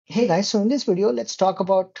Hey guys, so in this video, let's talk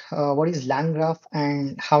about what is LangGraph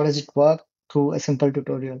and how does it work through a simple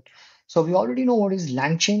tutorial. So we already know what is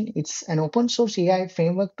LangChain. It's an open source AI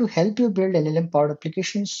framework to help you build LLM-powered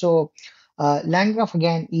applications. So LangGraph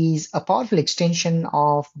again is a powerful extension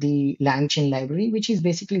of the LangChain library, which is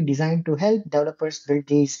basically designed to help developers build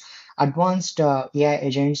these advanced AI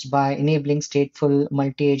agents by enabling stateful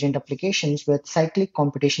multi-agent applications with cyclic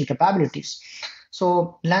computation capabilities.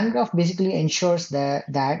 So LangGraph basically ensures that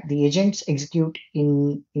the agents execute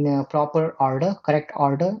in a proper order, correct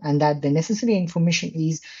order, and that the necessary information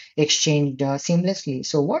is exchanged seamlessly.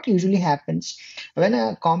 So what usually happens when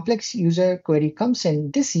a complex user query comes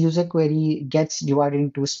in, this user query gets divided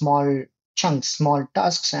into small chunks, small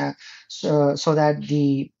tasks, so that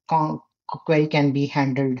the query can be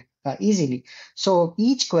handled easily. So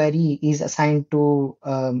each query is assigned to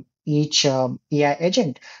each AI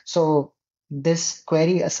agent. So this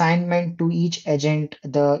query assignment to each agent,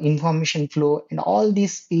 the information flow, and all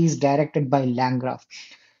this is directed by LangGraph.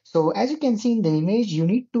 So as you can see in the image, you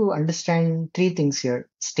need to understand three things here: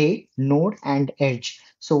 state, node, and edge.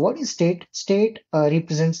 So what is state? State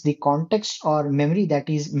represents the context or memory that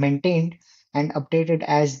is maintained and updated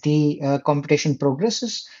as the computation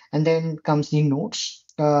progresses. And then comes the nodes,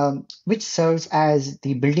 which serves as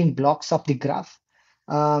the building blocks of the graph,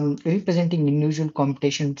 representing individual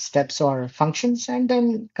computation steps or functions. And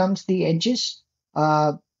then comes the edges,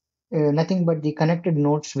 uh, nothing but the connected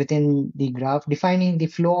nodes within the graph, defining the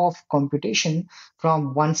flow of computation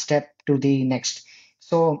from one step to the next.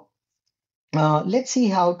 So let's see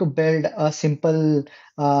how to build a simple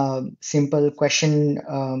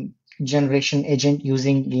question generation agent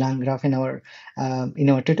using LangGraph in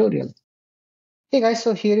our tutorial. Hey guys,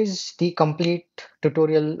 so here is the complete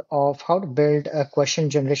tutorial of how to build a question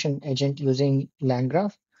generation agent using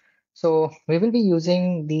LangGraph. So we will be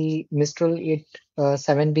using the Mistral 8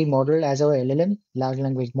 7B model as our LLM, large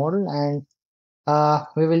language model, and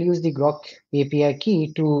we will use the Grok API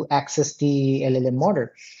key to access the LLM model.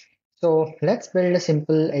 So let's build a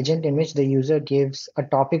simple agent in which the user gives a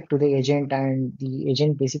topic to the agent and the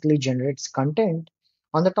agent basically generates content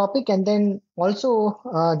on the topic and then also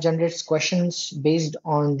generates questions based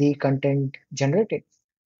on the content generated.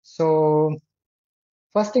 So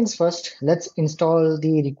first things first, let's install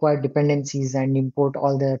the required dependencies and import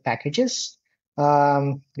all the packages.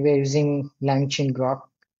 We're using LangChain Grok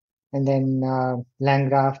and then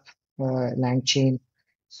LangGraph, LangChain.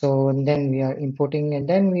 So and then we are importing and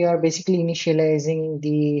then we are basically initializing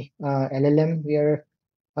the LLM. We are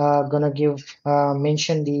gonna give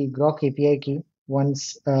mention the Grok API key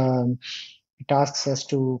once it asks us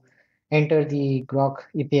to enter the Grok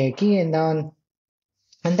API key and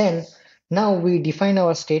then now we define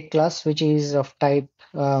our state class, which is of type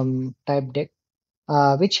deck,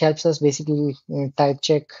 which helps us basically type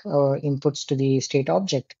check our inputs to the state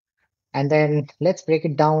object. And then let's break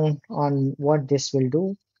it down on what this will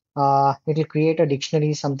do. It will create a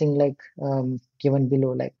dictionary, something like given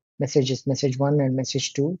below, like messages, message one and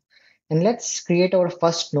message two. And let's create our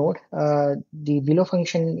first node. The below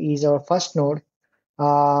function is our first node,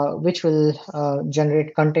 which will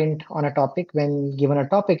generate content on a topic. When given a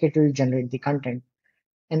topic, it will generate the content.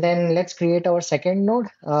 And then let's create our second node.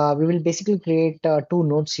 We will basically create two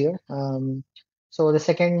nodes here. So the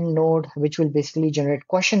second node, which will basically generate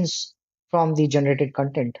questions from the generated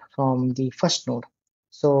content from the first node.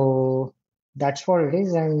 So that's what it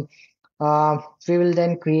is. And we will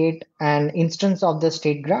then create an instance of the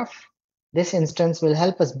state graph. This instance will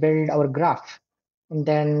help us build our graph. And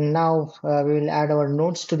then now we will add our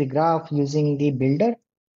nodes to the graph using the builder.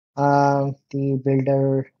 The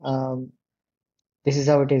builder This is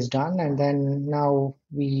how it is done. And then now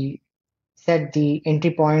we set the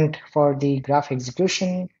entry point for the graph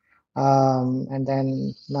execution. And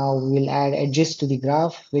then now we'll add edges to the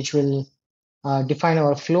graph, which will define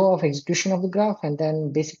our flow of execution of the graph. And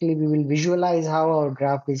then basically we will visualize how our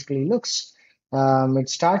graph basically looks. It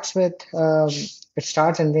starts and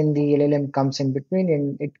then the LLM comes in between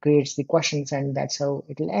and it creates the questions and that's how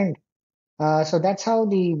it will end. So that's how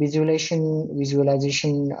the visualization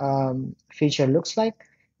feature looks like.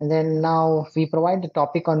 And then now we provide the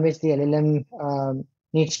topic on which the LLM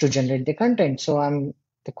needs to generate the content. So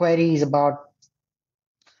the query is about,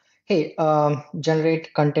 hey,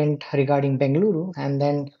 generate content regarding Bengaluru, and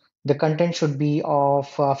then the content should be of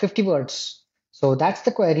 50 words. So that's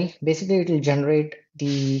the query. Basically, it will generate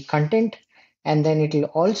the content, and then it will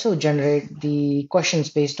also generate the questions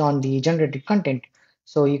based on the generated content.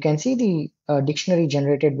 So you can see the dictionary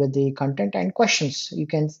generated with the content and questions. You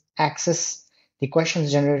can access the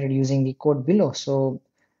questions generated using the code below. So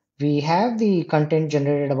We have the content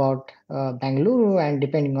generated about Bangalore, and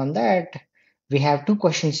depending on that, we have two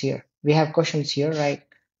questions here. We have questions here, right?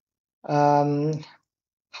 Um,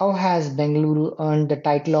 how has Bengaluru earned the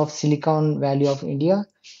title of Silicon Valley of India,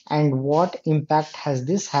 and what impact has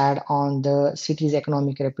this had on the city's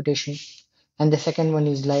economic reputation? And the second one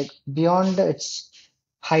is like beyond its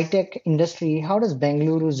high-tech industry, how does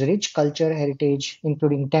Bengaluru's rich culture heritage,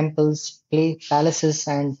 including temples, palaces,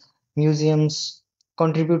 and museums,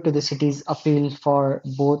 contribute to the city's appeal for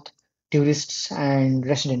both tourists and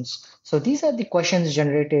residents? So these are the questions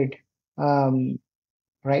generated, um,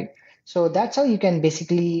 right? So that's how you can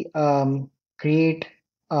basically create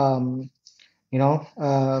um,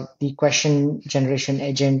 the question generation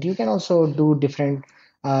agent. You can also do different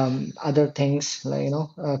other things like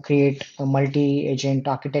create a multi-agent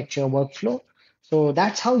architecture workflow. So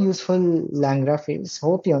that's how useful LangGraph is.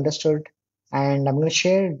 Hope you understood, and I'm going to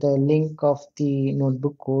share the link of the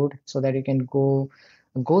notebook code so that you can go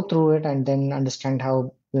through it and then understand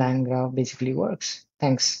how LangGraph basically works.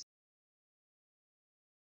 Thanks.